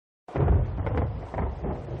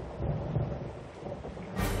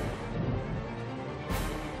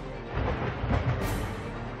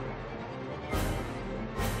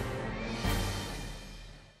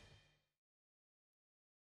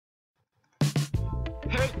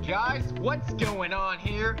Hey guys, what's going on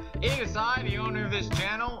here? It is I, the owner of this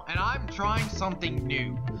channel, and I'm trying something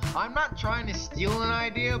new. I'm not trying to steal an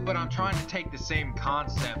idea, but I'm trying to take the same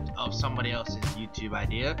concept of somebody else's YouTube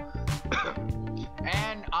idea,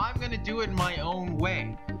 and I'm gonna do it my own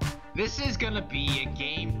way. This is gonna be a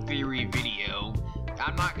game theory video.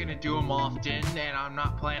 I'm not gonna do them often, and I'm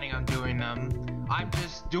not planning on doing them. I'm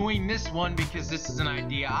just doing this one because this is an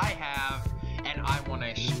idea I have, and I want to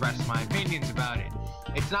express my opinions about it.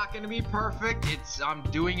 It's not going to be perfect. I'm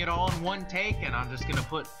doing it all in one take, and I'm just going to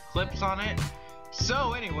put clips on it.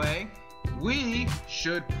 So anyway, we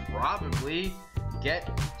should probably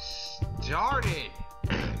get started.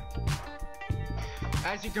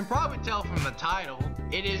 As you can probably tell from the title,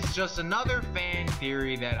 it is just another fan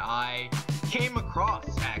theory that I came across,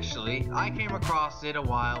 actually. I came across it a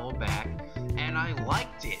while back, and I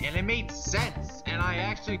liked it, and it made sense, and I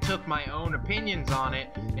actually took my own opinions on it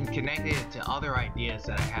and connected it to other ideas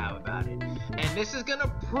that I have about it. And this is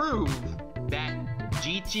gonna prove that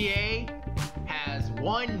GTA has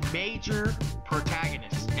one major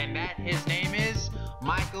protagonist, and that his name is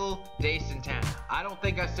Michael De Santana. I don't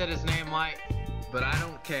think I said his name right, but I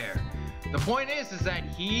don't care. The point is that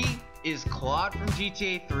he is Claude from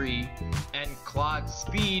GTA 3 and Claude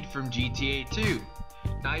Speed from GTA 2.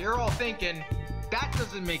 Now you're all thinking, that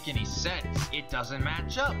doesn't make any sense. It doesn't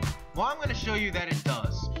match up. Well, I'm going to show you that it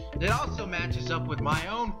does. It also matches up with my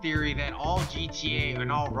own theory that all GTA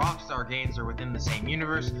and all Rockstar games are within the same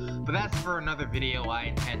universe, but that's for another video I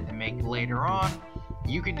intend to make later on.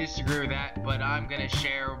 You can disagree with that, but I'm going to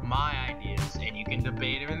share my ideas, and you can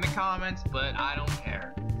debate them in the comments, but I don't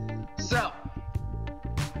care. So,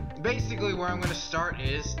 basically where I'm going to start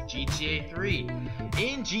is GTA 3.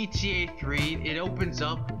 In GTA 3, it opens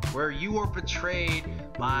up where you are betrayed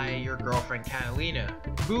by your girlfriend Catalina,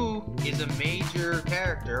 who is a major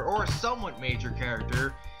character, or a somewhat major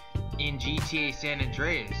character, in GTA San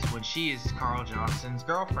Andreas, when she is Carl Johnson's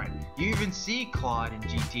girlfriend. You even see Claude in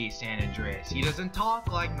GTA San Andreas. He doesn't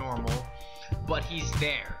talk like normal, but he's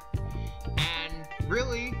there. And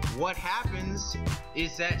really, what happens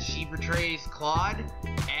is that she betrays Claude,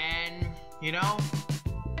 and, you know,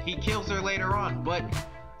 he kills her later on. But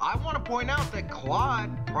I want to point out that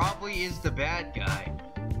Claude probably is the bad guy,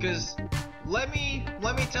 because let me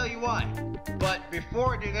tell you why. But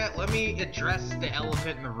before I do that, let me address the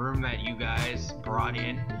elephant in the room that you guys brought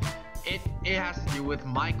in. It has to do with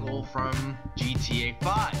Michael from GTA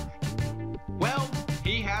 5. Well,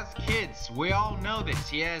 he has kids. We all know this.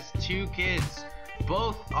 He has 2 kids.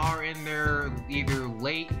 Both are in their either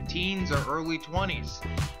late teens or early 20s.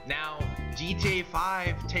 Now, GTA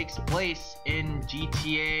 5 takes place in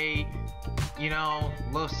GTA, you know,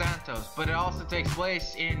 Los Santos, but it also takes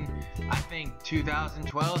place in, I think,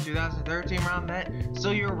 2012, 2013, around that.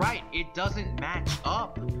 So you're right, it doesn't match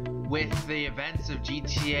up with the events of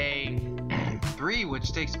GTA 3,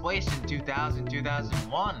 which takes place in 2000,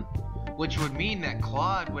 2001, which would mean that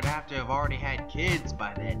Claude would have to have already had kids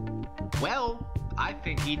by then. Well, I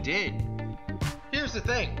think he did. Here's the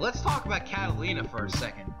thing, let's talk about Catalina for a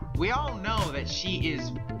second. We all know that she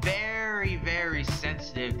is very, very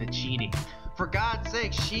sensitive to cheating. For God's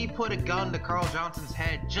sake, she put a gun to Carl Johnson's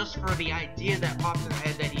head just for the idea that popped in her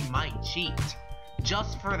head that he might cheat.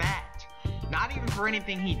 Just for that. Not even for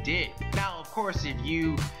anything he did. Now, of course, if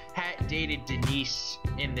you had dated Denise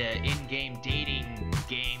in the in-game dating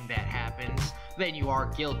game that happens, then you are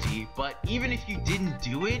guilty. But even if you didn't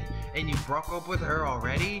do it, and you broke up with her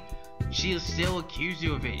already, she'll still accuse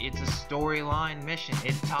you of it. It's a storyline mission.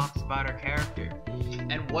 It talks about her character.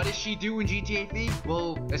 And what does she do in GTA 3?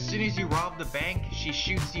 Well, as soon as you rob the bank, she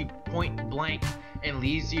shoots you point blank and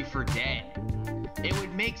leaves you for dead. It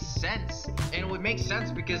would make sense. And it would make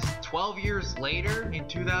sense because 12 years later, in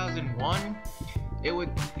 2001, it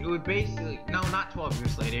would basically, no, not 12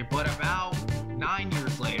 years later, but about 9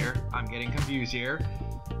 years later, I'm getting confused here,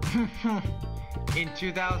 in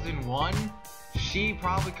 2001, she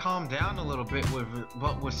probably calmed down a little bit,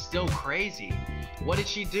 but was still crazy. What did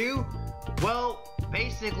she do? Well,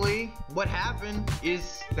 basically, what happened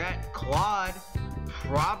is that Claude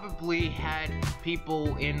probably had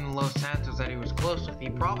people in Los Santos that he was close with. He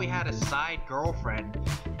probably had a side girlfriend,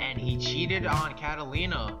 and he cheated on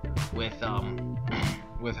Catalina with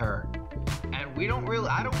her. And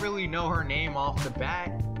I don't really know her name off the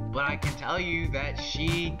bat, but I can tell you that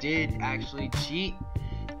she did actually cheat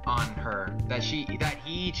on her, that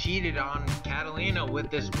he cheated on Catalina with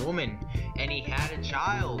this woman, and he had a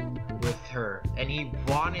child with her, and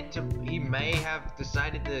he may have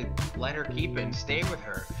decided to let her keep it and stay with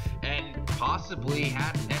her, and possibly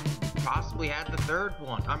had the third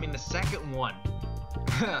one, I mean the second one.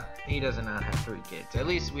 He does not have 3 kids. At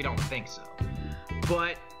least we don't think so.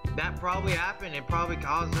 But that probably happened. It probably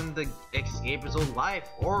caused him to escape his old life,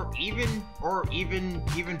 or even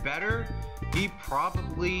better, he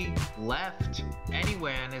probably left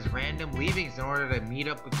anyway on his random leavings in order to meet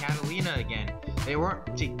up with Catalina again. They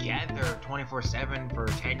weren't together 24/7 for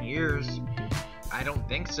 10 years. I don't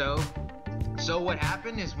think so. So what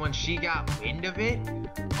happened is when she got wind of it,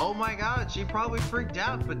 oh my god, she probably freaked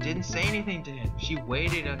out but didn't say anything to him. She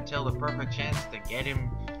waited until the perfect chance to get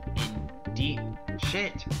him in deep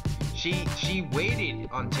shit. She waited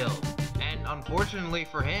until, and unfortunately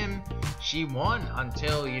for him, she won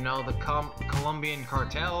until, you know, the Colombian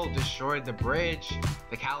cartel destroyed the bridge,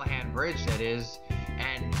 the Callahan Bridge that is,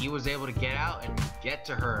 and he was able to get out and get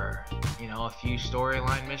to her, you know, a few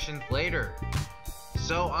storyline missions later.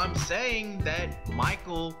 So I'm saying that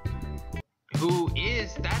Michael,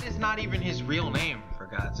 that is not even his real name, for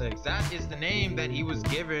God's sakes. That is the name that he was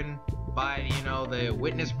given by, you know, the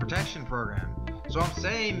Witness Protection Program. So I'm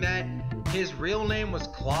saying that his real name was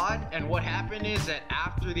Claude, and what happened is that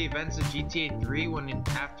after the events of GTA 3,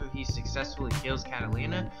 after he successfully kills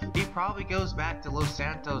Catalina, he probably goes back to Los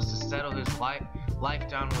Santos to settle his life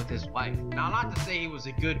down with his wife. Now, not to say he was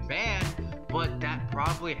a good man, but that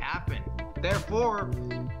probably happened. Therefore,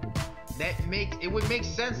 it would make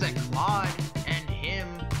sense that Claude and him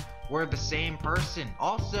were the same person.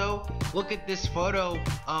 Also, look at this photo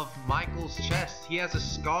of Michael's chest. He has a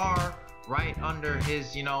scar right under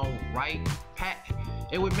his, you know, right pec.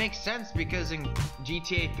 It would make sense because in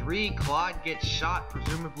GTA 3, Claude gets shot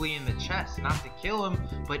presumably in the chest, not to kill him,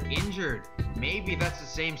 but injured. Maybe that's the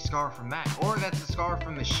same scar from that, or that's the scar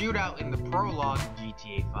from the shootout in the prologue of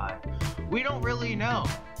GTA 5. We don't really know.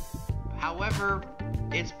 However,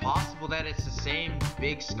 it's possible that it's the same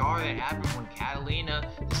big scar that happened when Catalina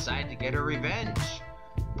decided to get her revenge.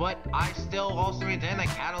 But I still also maintain that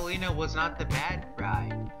Catalina was not the bad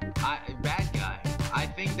guy. I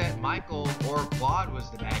think that Michael or Claude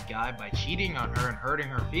was the bad guy by cheating on her and hurting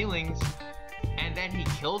her feelings, and then he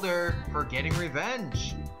killed her for getting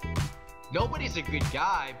revenge. Nobody's a good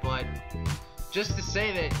guy, but just to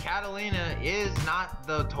say that Catalina is not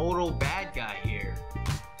the total bad guy here.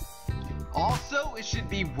 Also, it should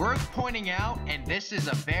be worth pointing out, and this is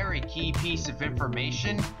a very key piece of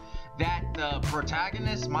information, that the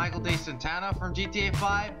protagonist, Michael De Santana from GTA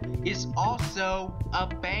 5, is also a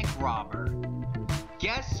bank robber.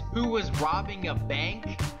 Guess who was robbing a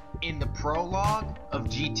bank in the prologue of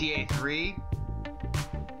GTA 3?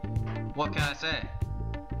 What can I say?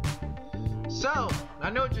 So, I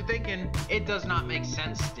know what you're thinking. It does not make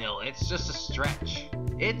sense still. It's just a stretch.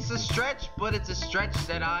 It's a stretch, but it's a stretch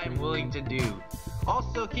that I'm willing to do.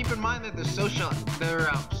 Also, keep in mind that their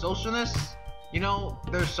socialness, you know,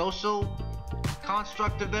 their social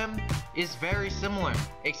construct of them is very similar,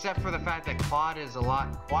 except for the fact that Claude is a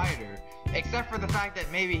lot quieter, except for the fact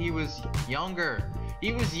that maybe he was younger.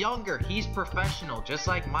 He's professional, just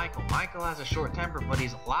like Michael. Michael has a short temper, but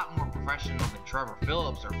he's a lot more professional than Trevor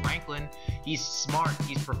Phillips or Franklin. He's smart,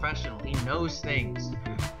 he's professional, he knows things.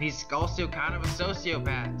 He's also kind of a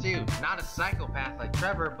sociopath too. Not a psychopath like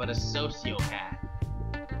Trevor, but a sociopath.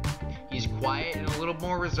 He's quiet and a little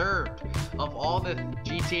more reserved. Of all the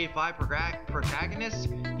GTA 5 protagonists,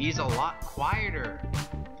 he's a lot quieter.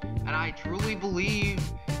 And I truly believe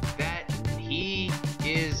that he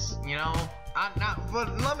is, you know,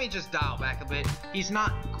 but let me just dial back a bit. He's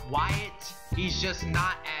not quiet, he's just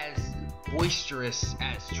not as boisterous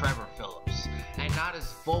as Trevor Phillips, and not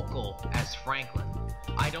as vocal as Franklin.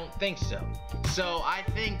 I don't think so. So I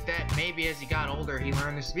think that maybe as he got older, he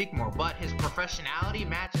learned to speak more, but his professionality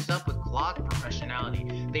matches up with Claude's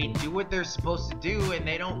professionality. They do what they're supposed to do, and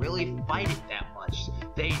they don't really fight it that much.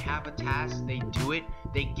 They have a task, they do it,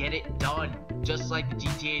 they get it done, just like the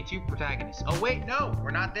GTA 2 protagonist. Oh wait, no,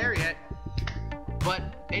 we're not there yet.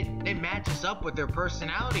 But it matches up with their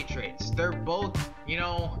personality traits. They're both, you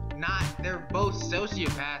know, they're both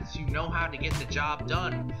sociopaths who know how to get the job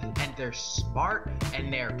done, and they're smart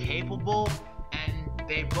and they're capable, and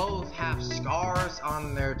they both have scars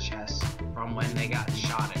on their chests from when they got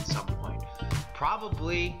shot at some point.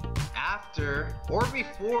 Probably after or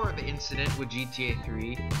before the incident with GTA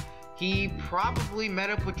 3, he probably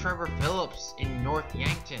met up with Trevor Phillips in North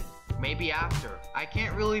Yankton. Maybe after. I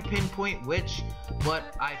can't really pinpoint which,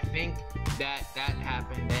 but I think that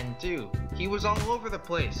happened then too. He was all over the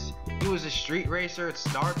place. He was a street racer at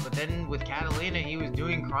start, but then with Catalina, he was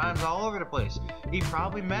doing crimes all over the place. He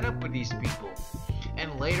probably met up with these people.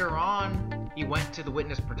 And later on, he went to the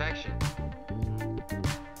witness protection.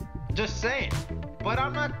 Just saying. But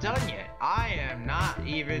I'm not done yet. I am not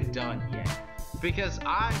even done yet. Because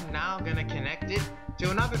I'm now gonna connect it to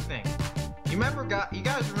another thing. You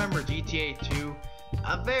guys remember GTA 2?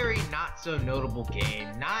 A very not so notable game,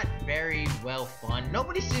 not very well fun.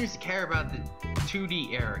 Nobody seems to care about the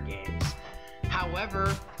 2D era games.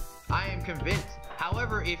 However, I am convinced.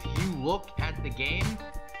 However, if you look at the game,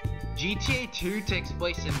 GTA 2 takes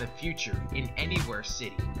place in the future, in Anywhere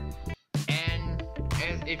City. And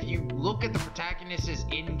if you look at the protagonist's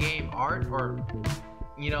in-game art, or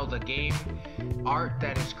the game art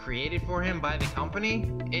that is created for him by the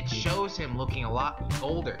company, it shows him looking a lot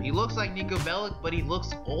older. He looks like Nico Bellic, but he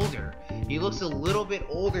looks older. He looks a little bit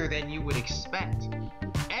older than you would expect.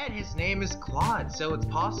 And his name is Claude, so it's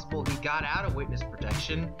possible he got out of witness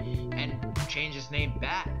protection and changed his name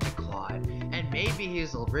back to Claude. And maybe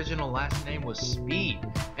his original last name was Speed,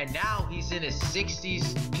 and now he's in his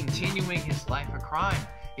 60s continuing his life of crime.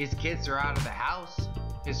 His kids are out of the house.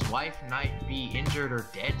 His wife might be injured or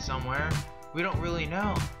dead somewhere. We don't really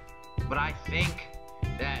know. But I think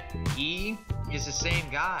that he is the same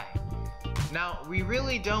guy. Now, we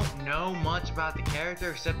really don't know much about the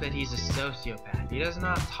character except that he's a sociopath. He does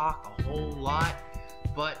not talk a whole lot,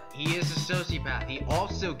 but he is a sociopath. He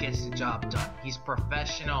also gets the job done. He's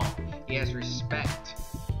professional. He has respect.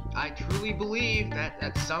 I truly believe that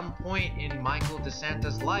at some point in Michael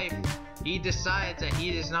DeSanta's life, he decides that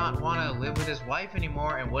he does not want to live with his wife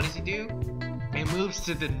anymore, and what does he do? He moves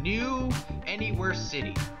to the new Anywhere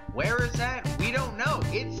City. Where is that? We don't know.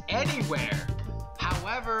 It's anywhere.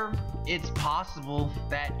 However, it's possible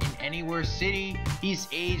that in Anywhere City, he's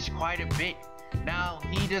aged quite a bit. Now,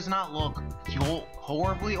 he does not look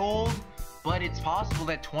horribly old, but it's possible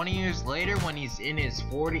that 20 years later, when he's in his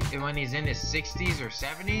 60s or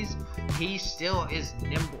 70s, he still is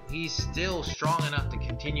nimble. He's still strong enough to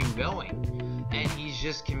continue going, and he's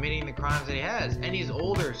just committing the crimes that he has. And he's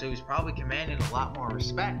older, so he's probably commanded a lot more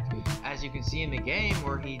respect, as you can see in the game,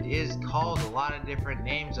 where he is called a lot of different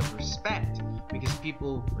names of respect because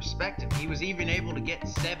people respect him. He was even able to get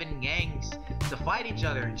 7 gangs to fight each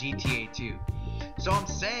other in GTA 2. So I'm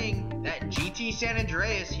saying that GT San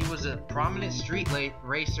Andreas, he was a prominent street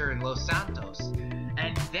racer in Los Santos.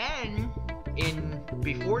 And then,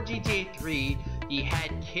 before GTA 3, he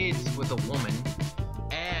had kids with a woman.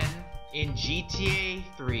 And in GTA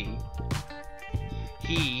 3,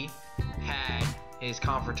 he had his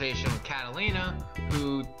confrontation with Catalina,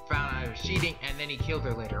 who found out he was cheating, and then he killed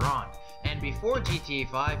her later on. And before GTA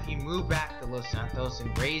 5, he moved back to Los Santos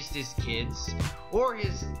and raised his kids, or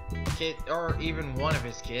even one of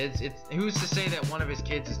his kids. Who's to say that one of his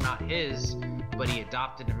kids is not his, but he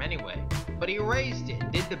adopted him anyway. But he raised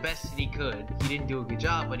it, did the best that he could. He didn't do a good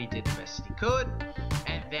job, but he did the best that he could.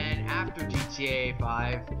 And then after GTA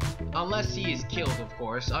 5, unless he is killed, of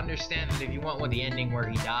course, understand that if you went with the ending where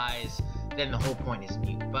he dies, then the whole point is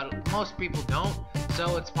mute. But most people don't,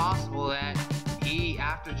 so it's possible that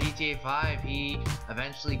after GTA 5, he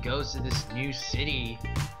eventually goes to this new city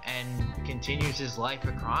and continues his life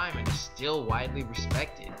of crime and is still widely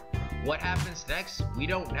respected. What happens next? We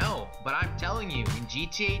don't know, but I'm telling you, in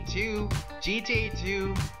GTA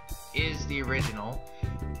 2 is the original,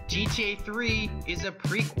 GTA 3 is a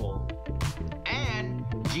prequel, and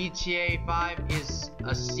GTA 5 is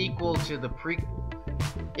a sequel to the prequel.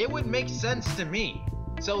 It would make sense to me.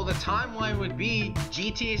 So the timeline would be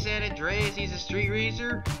GTA San Andreas, he's a street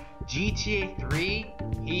racer. GTA 3,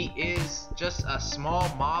 he is just a small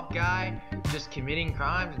mob guy, just committing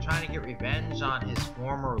crimes and trying to get revenge on his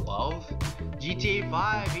former love. GTA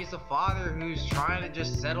 5, he's a father who's trying to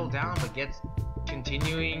just settle down but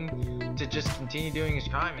continue doing his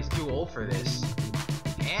crime. He's too old for this.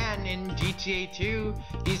 And in GTA 2,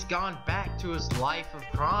 he's gone back to his life of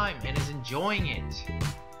crime and is enjoying it.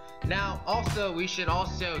 Now, also, we should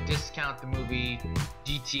also discount the movie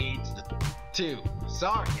GTA 2.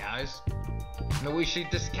 Sorry, guys. No, we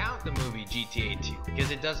should discount the movie GTA 2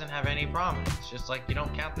 because it doesn't have any prominence, just like you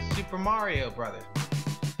don't count the Super Mario Brothers.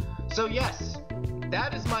 So yes,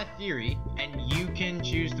 that is my theory, and you can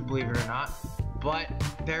choose to believe it or not, but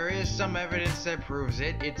there is some evidence that proves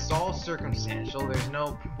it. It's all circumstantial, there's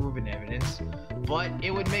no proven evidence, but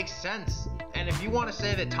it would make sense. And if you want to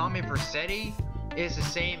say that Tommy Vercetti is the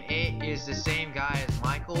same guy as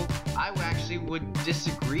Michael, I actually would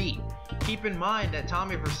disagree. Keep in mind that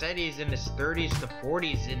Tommy Vercetti is in his 30s to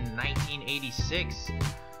 40s in 1986,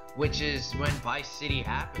 which is when Vice City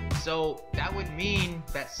happened. So that would mean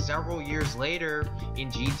that several years later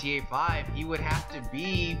in GTA 5, he would have to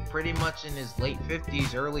be pretty much in his late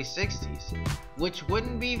 50s, early 60s, which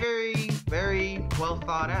wouldn't be very well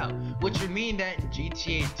thought out. Which would mean that in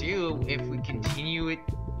GTA 2, if we continue it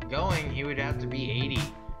going, he would have to be 80.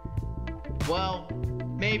 Well,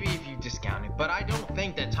 maybe if you discount it, but I don't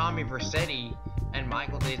think that Tommy Vercetti and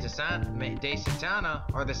Michael De Santana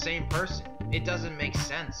are the same person. It doesn't make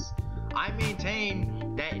sense. I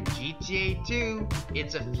maintain that in GTA 2,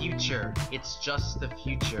 it's a future. It's just the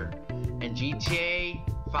future. And GTA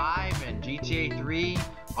 5 and GTA 3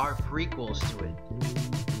 are prequels to it.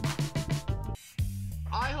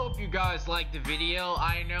 I hope you guys liked the video.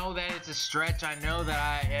 I know that it's a stretch. I know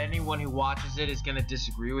that anyone who watches it is gonna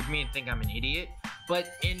disagree with me and think I'm an idiot.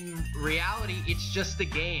 But in reality, it's just a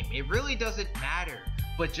game. It really doesn't matter.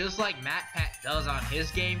 But just like MatPat does on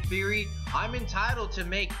his game theory, I'm entitled to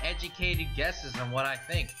make educated guesses on what I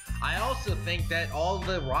think. I also think that all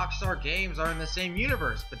the Rockstar games are in the same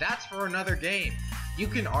universe, but that's for another game. You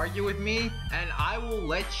can argue with me, and I will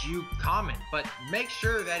let you comment, but make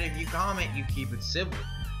sure that if you comment, you keep it civil,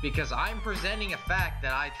 because I'm presenting a fact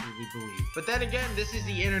that I truly believe. But then again, this is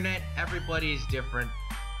the internet, everybody is different.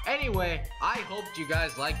 Anyway, I hoped you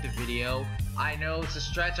guys liked the video. I know it's a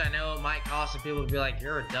stretch, I know it might cause some people to be like,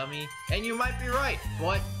 you're a dummy, and you might be right,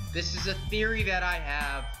 but this is a theory that I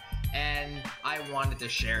have, and I wanted to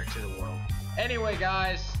share it to the world. Anyway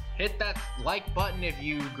guys, hit that like button if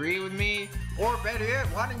you agree with me, or better yet,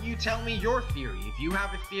 why don't you tell me your theory? If you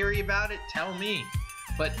have a theory about it, tell me.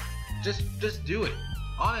 But just do it.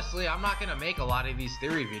 Honestly, I'm not gonna make a lot of these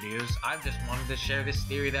theory videos. I just wanted to share this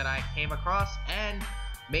theory that I came across and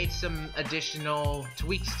made some additional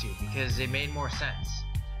tweaks to because it made more sense.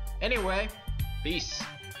 Anyway, peace.